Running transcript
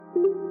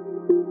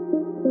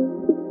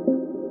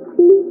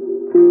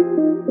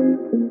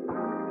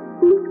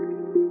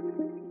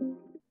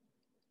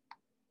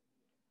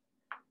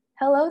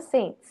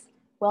Saints.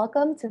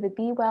 Welcome to the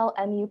Be Well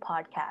MU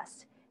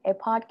podcast, a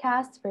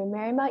podcast for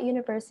Marymount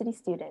University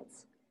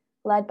students.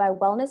 Led by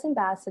wellness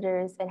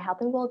ambassadors and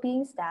health and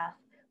well-being staff,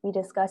 we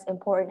discuss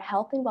important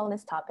health and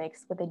wellness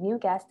topics with a new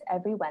guest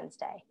every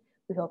Wednesday.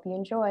 We hope you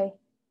enjoy.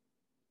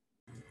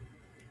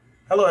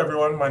 Hello,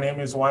 everyone. My name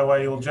is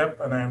YY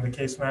Uljep, and I am the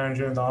case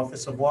manager in the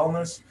Office of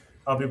Wellness.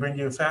 I'll be bringing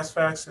you fast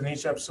facts in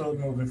each episode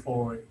moving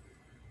forward.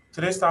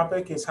 Today's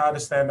topic is how to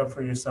stand up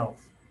for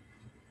yourself.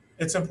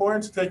 It's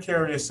important to take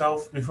care of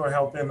yourself before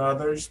helping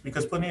others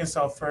because putting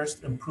yourself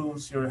first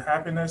improves your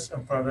happiness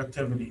and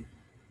productivity.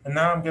 And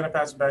now I'm going to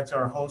pass it back to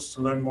our host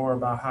to learn more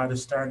about how to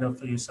stand up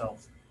for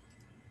yourself.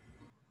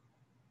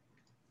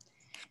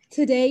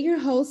 Today, your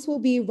host will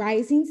be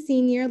rising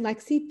senior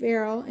Lexi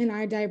Farrell and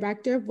our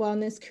Director of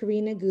Wellness,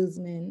 Karina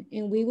Guzman,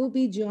 and we will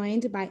be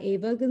joined by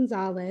Ava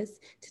Gonzalez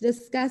to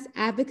discuss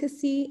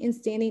advocacy and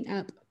standing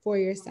up for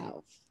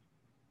yourself.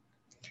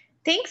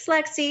 Thanks,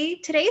 Lexi.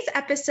 Today's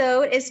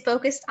episode is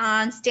focused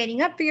on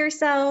standing up for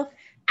yourself,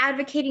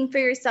 advocating for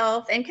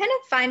yourself, and kind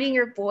of finding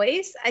your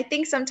voice. I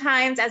think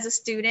sometimes as a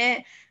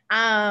student,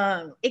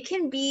 it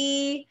can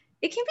be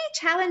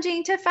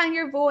challenging to find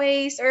your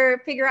voice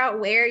or figure out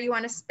where you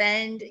want to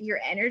spend your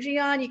energy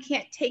on. You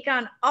can't take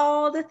on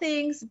all the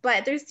things,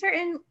 but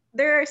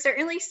there are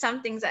certainly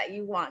some things that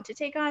you want to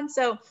take on.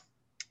 So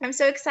I'm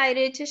so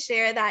excited to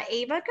share that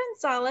Ava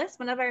Gonzalez,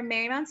 one of our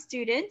Marymount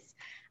students,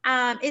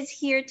 is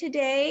here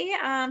today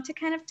to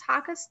kind of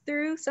talk us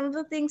through some of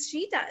the things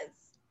she does.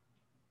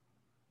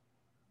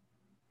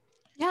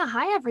 Yeah,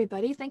 hi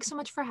everybody. Thanks so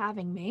much for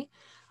having me.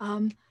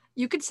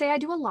 You could say I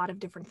do a lot of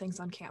different things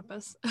on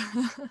campus,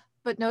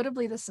 but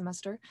notably this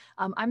semester,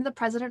 I'm the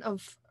president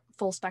of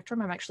Full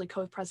Spectrum. I'm actually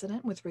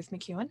co-president with Ruth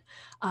McEwen.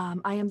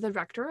 I am the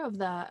director of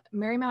the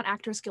Marymount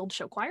Actors Guild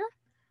Show Choir.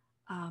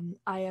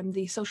 I am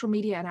the social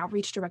media and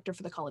outreach director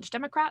for the College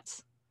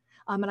Democrats.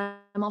 And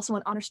I'm also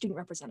an honor student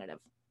representative.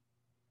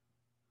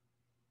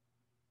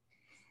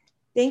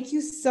 Thank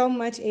you so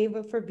much,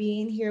 Ava, for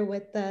being here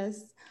with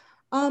us.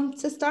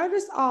 To start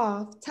us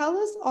off, tell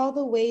us all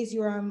the ways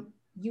you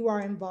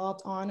are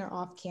involved on or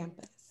off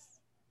campus.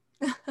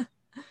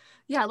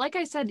 Yeah, like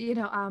I said,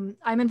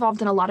 I'm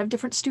involved in a lot of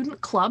different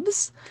student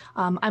clubs.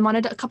 I'm on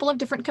a couple of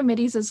different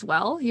committees as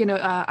well.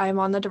 I'm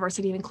on the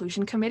Diversity and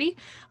Inclusion Committee.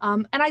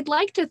 And I'd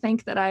like to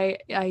think that I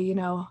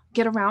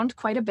get around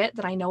quite a bit,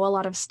 that I know a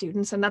lot of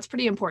students, and that's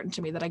pretty important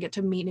to me, that I get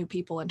to meet new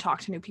people and talk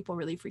to new people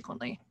really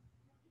frequently.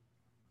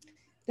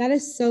 That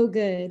is so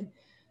good.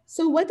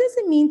 So what does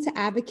it mean to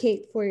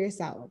advocate for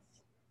yourself?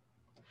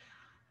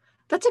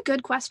 That's a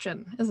good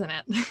question, isn't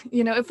it?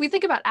 If we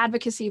think about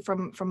advocacy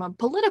from a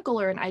political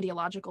or an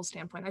ideological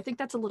standpoint, I think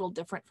that's a little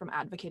different from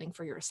advocating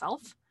for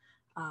yourself.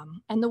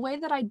 And the way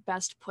that I'd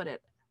best put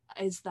it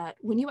is that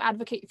when you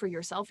advocate for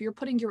yourself, you're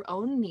putting your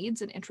own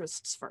needs and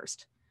interests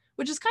first,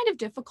 which is kind of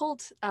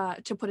difficult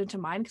to put into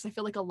mind because I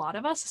feel like a lot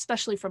of us,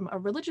 especially from a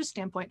religious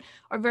standpoint,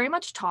 are very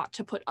much taught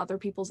to put other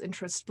people's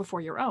interests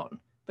before your own,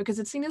 because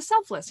it's seen as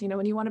selfless,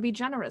 and you want to be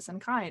generous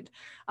and kind.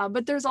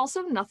 But there's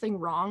also nothing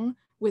wrong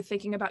with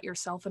thinking about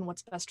yourself and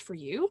what's best for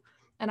you.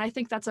 And I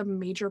think that's a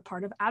major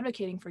part of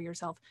advocating for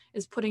yourself,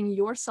 is putting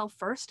yourself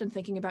first and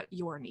thinking about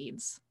your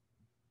needs.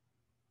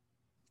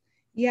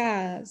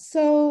 Yeah,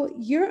 so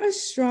you're a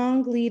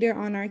strong leader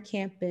on our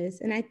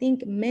campus, and I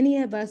think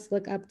many of us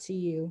look up to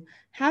you.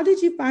 How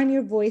did you find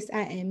your voice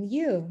at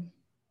MU?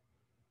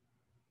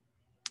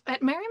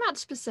 At Marymount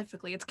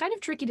specifically, it's kind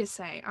of tricky to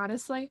say,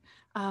 honestly.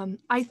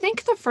 I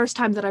think the first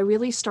time that I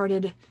really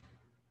started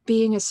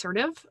being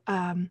assertive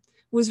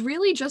was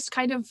really just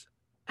kind of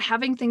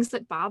having things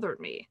that bothered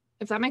me,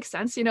 if that makes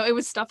sense. It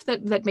was stuff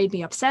that made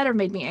me upset or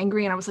made me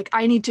angry, and I was like,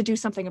 I need to do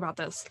something about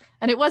this.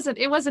 And it wasn't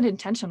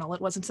intentional.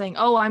 It wasn't saying,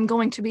 oh, I'm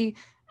going to be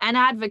an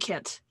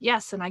advocate.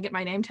 Yes, and I get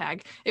my name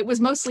tag. It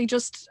was mostly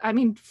just,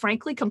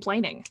 frankly,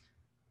 complaining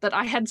that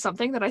I had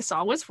something that I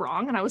saw was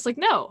wrong. And I was like,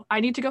 no,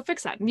 I need to go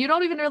fix that. And you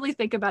don't even really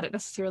think about it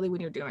necessarily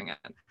when you're doing it,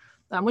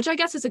 which I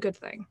guess is a good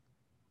thing.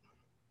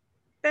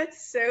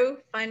 That's so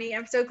funny.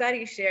 I'm so glad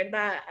you shared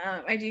that.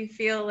 I do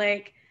feel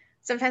like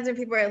sometimes when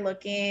people are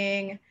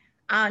looking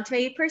to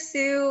maybe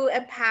pursue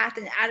a path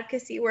in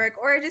advocacy work,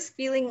 or just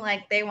feeling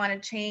like they want to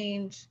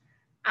change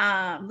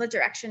the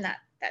direction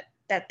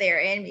that they're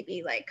in,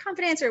 maybe like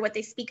confidence or what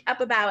they speak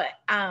up about,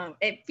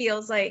 it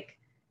feels like,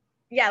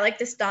 like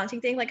this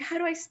daunting thing, like, how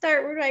do I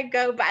start? Where do I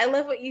go? But I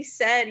love what you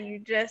said.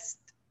 You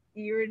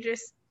were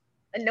just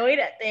annoyed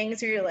at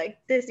things, or you're like,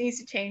 this needs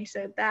to change.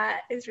 So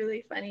that is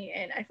really funny,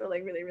 and I feel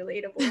like really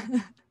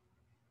relatable.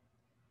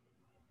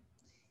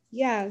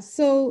 Yeah,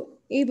 so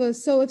Ava,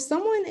 so if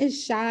someone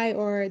is shy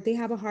or they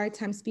have a hard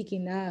time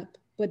speaking up,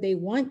 but they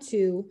want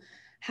to,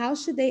 how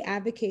should they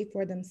advocate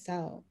for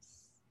themselves?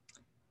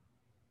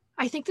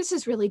 I think this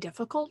is really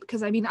difficult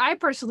because I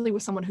personally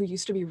was someone who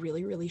used to be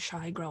really, really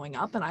shy growing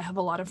up, and I have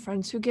a lot of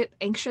friends who get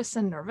anxious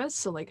and nervous.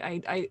 So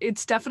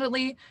it's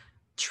definitely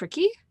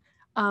tricky.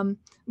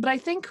 But I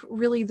think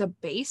really the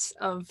base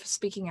of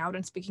speaking out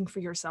and speaking for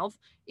yourself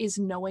is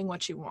knowing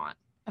what you want,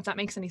 if that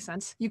makes any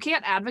sense. You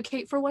can't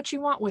advocate for what you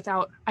want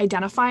without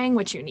identifying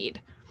what you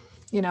need.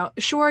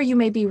 Sure, you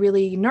may be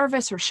really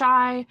nervous or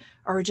shy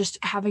or just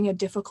having a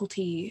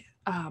difficulty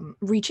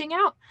reaching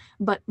out,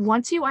 but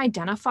once you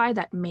identify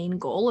that main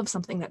goal of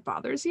something that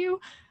bothers you,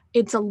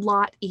 it's a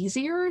lot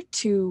easier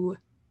to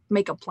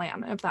make a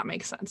plan, if that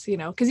makes sense,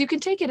 because you can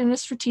take it in a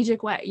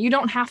strategic way. You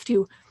don't have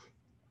to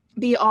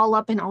be all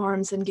up in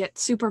arms and get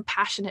super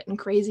passionate and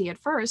crazy at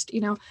first.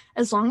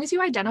 As long as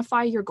you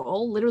identify your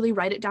goal, literally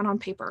write it down on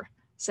paper.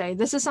 Say,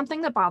 this is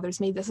something that bothers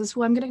me. This is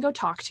who I'm going to go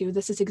talk to.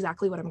 This is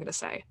exactly what I'm going to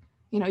say.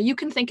 You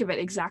can think of it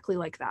exactly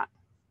like that.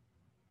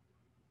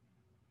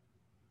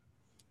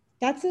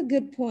 That's a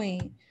good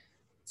point.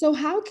 So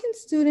how can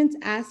students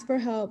ask for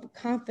help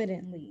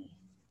confidently?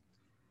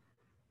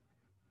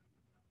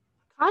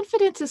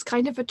 Confidence is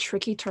kind of a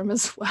tricky term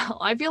as well.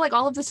 I feel like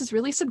all of this is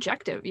really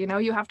subjective.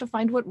 You have to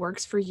find what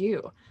works for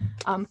you.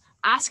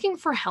 Asking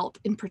for help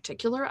in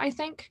particular, I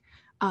think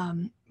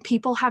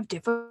people have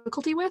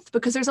difficulty with,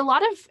 because there's a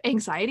lot of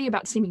anxiety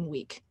about seeming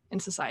weak in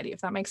society,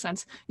 if that makes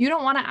sense. You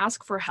don't want to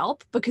ask for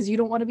help because you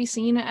don't want to be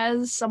seen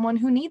as someone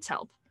who needs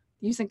help.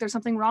 You think there's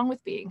something wrong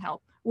with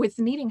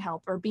needing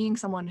help or being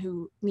someone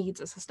who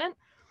needs assistance.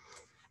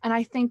 And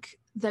I think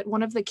that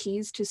one of the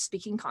keys to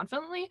speaking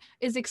confidently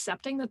is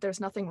accepting that there's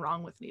nothing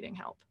wrong with needing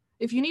help.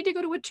 If you need to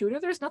go to a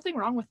tutor, there's nothing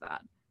wrong with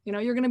that.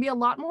 You're going to be a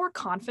lot more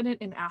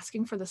confident in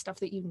asking for the stuff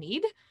that you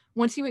need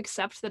once you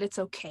accept that it's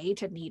okay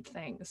to need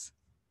things.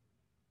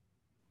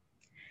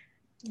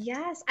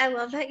 Yes, I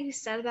love that you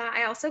said that.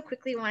 I also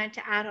quickly wanted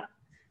to add,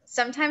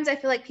 sometimes I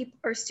feel like people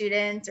or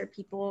students or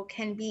people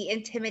can be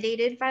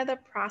intimidated by the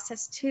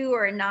process too,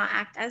 or not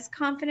act as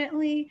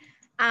confidently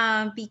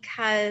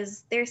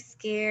because they're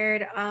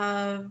scared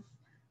of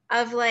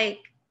like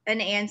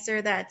an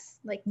answer that's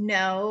like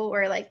no,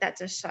 or like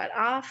that's a shut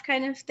off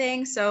kind of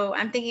thing. So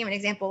I'm thinking of an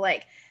example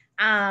like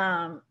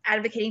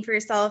advocating for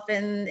yourself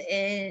in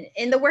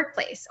the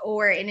workplace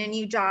or in a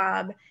new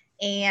job,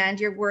 and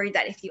you're worried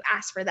that if you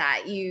ask for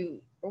that,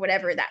 or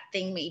whatever that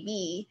thing may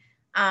be,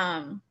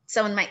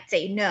 someone might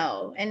say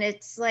no. And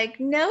it's like,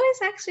 no is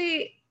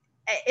actually,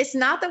 it's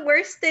not the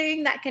worst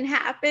thing that can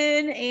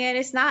happen. And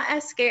it's not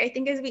as scary. I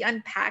think as we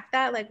unpack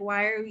that, like,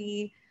 why are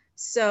we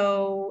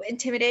so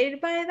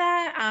intimidated by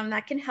that?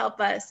 That can help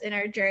us in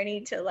our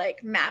journey to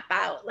like map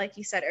out, like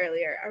you said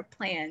earlier, our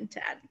plan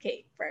to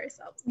advocate for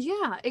ourselves.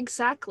 Yeah,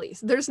 exactly.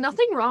 There's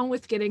nothing wrong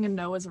with getting a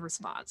no as a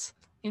response.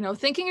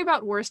 Thinking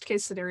about worst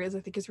case scenarios, I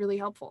think, is really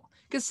helpful.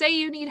 Because say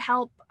you need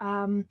help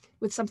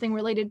with something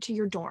related to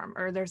your dorm,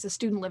 or there's a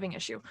student living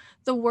issue.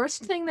 The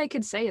worst thing they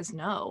could say is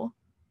no,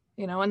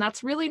 and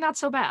that's really not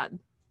so bad.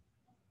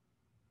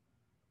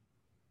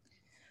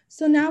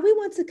 So now we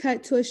want to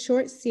cut to a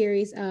short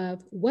series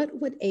of What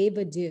Would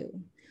Ava Do?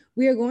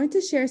 We are going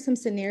to share some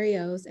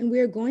scenarios, and we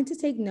are going to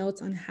take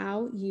notes on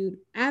how you'd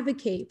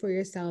advocate for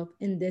yourself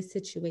in this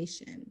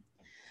situation.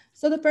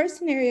 So the first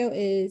scenario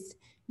is,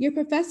 your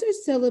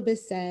professor's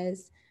syllabus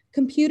says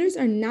computers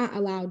are not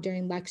allowed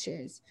during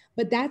lectures,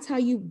 but that's how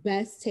you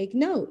best take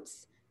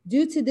notes.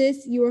 Due to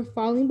this, you are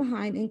falling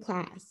behind in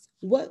class.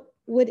 What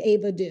would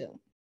Ava do?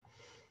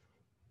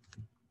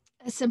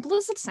 As simple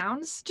as it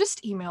sounds,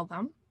 just email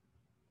them.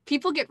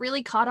 People get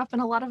really caught up in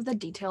a lot of the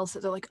details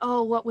that they're like,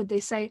 oh, what would they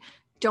say?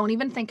 Don't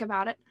even think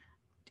about it.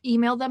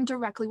 Email them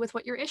directly with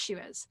what your issue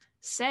is.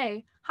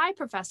 Say, hi,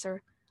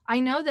 professor. I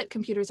know that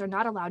computers are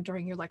not allowed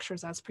during your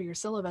lectures as per your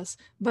syllabus,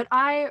 but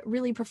I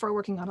really prefer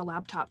working on a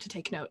laptop to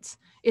take notes.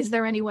 Is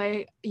there any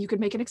way you could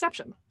make an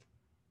exception?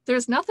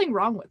 There's nothing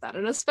wrong with that.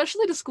 And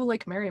especially at a school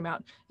like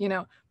Marymount,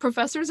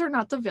 professors are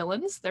not the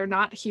villains. They're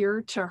not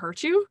here to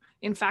hurt you.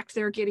 In fact,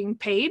 they're getting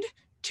paid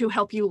to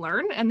help you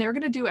learn, and they're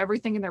going to do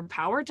everything in their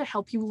power to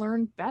help you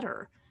learn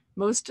better.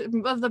 Most of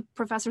the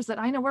professors that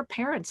I know are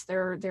parents.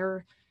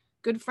 They're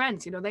good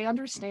friends. They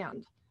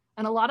understand.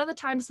 And a lot of the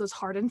times those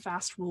hard and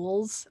fast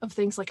rules of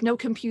things like no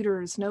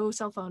computers, no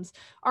cell phones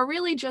are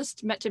really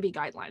just meant to be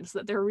guidelines,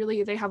 that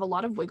they have a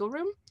lot of wiggle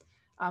room.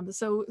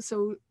 So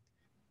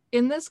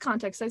in this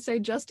context, I say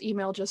just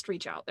email, just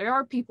reach out. There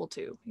are people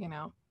too,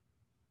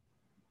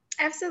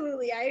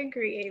 Absolutely. I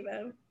agree,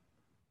 Ava.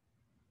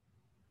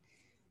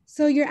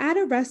 So you're at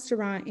a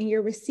restaurant and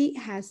your receipt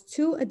has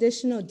 2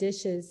 additional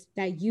dishes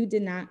that you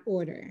did not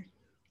order.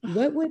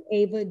 What would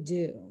Ava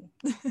do?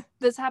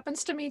 This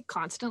happens to me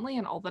constantly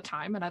and all the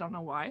time, and I don't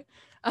know why.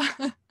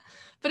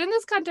 But in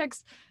this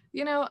context,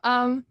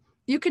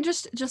 you can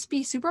just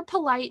be super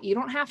polite. You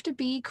don't have to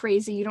be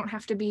crazy. You don't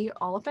have to be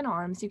all up in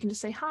arms. You can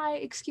just say, hi,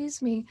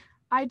 excuse me,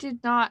 I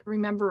did not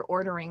remember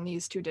ordering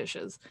these 2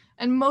 dishes.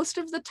 And most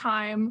of the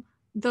time,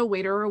 the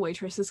waiter or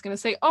waitress is going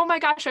to say, oh my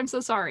gosh, I'm so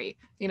sorry.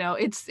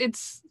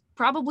 It's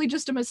probably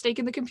just a mistake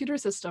in the computer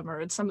system, or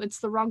it's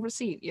the wrong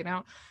receipt.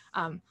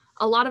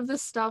 A lot of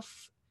this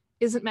stuff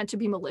isn't meant to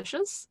be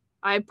malicious.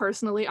 I've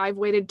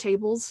waited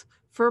tables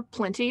for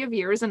plenty of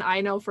years, and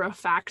I know for a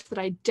fact that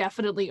I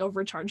definitely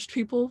overcharged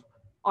people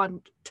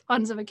on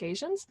tons of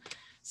occasions.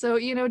 So,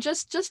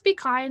 just be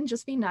kind,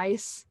 just be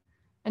nice,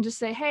 and just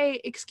say, hey,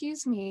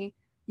 excuse me.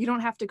 You don't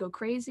have to go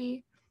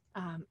crazy.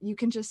 You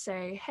can just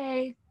say,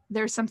 hey,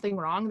 there's something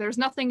wrong. There's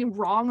nothing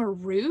wrong or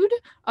rude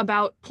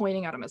about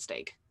pointing out a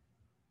mistake.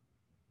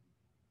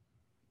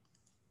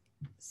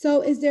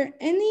 So is there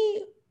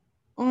any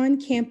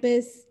on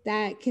campus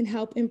that can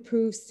help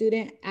improve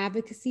student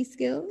advocacy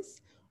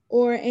skills,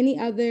 or any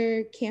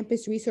other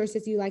campus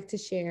resources you like to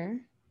share?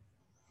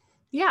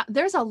 Yeah,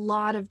 there's a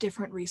lot of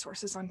different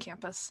resources on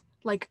campus,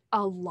 like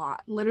a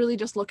lot. Literally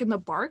just look in the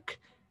BARC.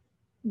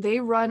 They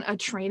run a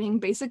training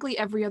basically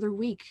every other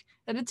week.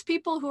 And it's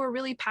people who are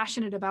really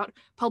passionate about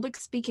public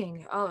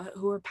speaking,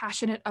 who are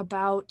passionate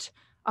about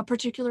a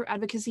particular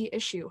advocacy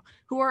issue,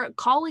 who are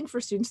calling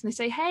for students and they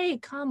say, hey,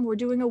 come, we're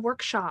doing a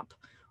workshop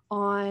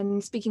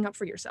on speaking up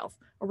for yourself,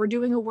 or we're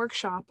doing a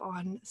workshop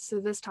on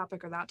this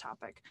topic or that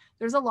topic.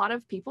 There's a lot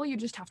of people, you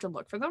just have to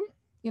look for them,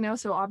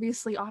 so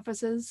obviously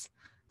offices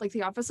like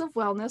the Office of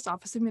Wellness,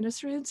 Office of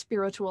Ministry and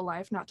Spiritual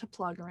Life, not to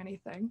plug or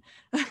anything,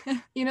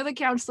 the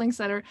Counseling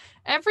Center,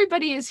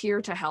 everybody is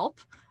here to help.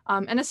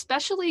 And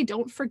especially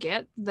don't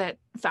forget that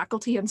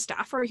faculty and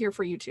staff are here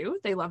for you too.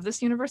 They love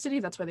this university,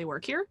 that's why they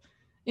work here,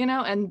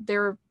 and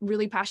they're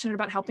really passionate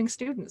about helping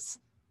students,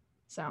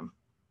 so.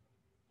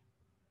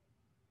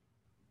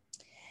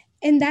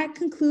 And that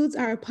concludes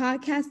our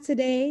podcast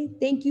today.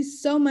 Thank you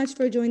so much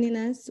for joining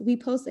us. We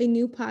post a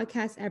new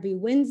podcast every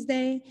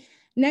Wednesday.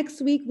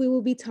 Next week, we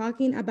will be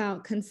talking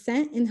about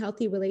consent in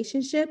healthy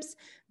relationships.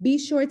 Be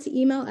sure to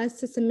email us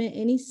to submit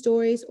any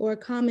stories or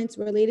comments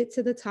related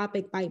to the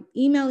topic by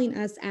emailing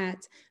us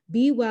at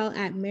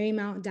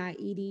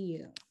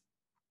bewell@marymount.edu.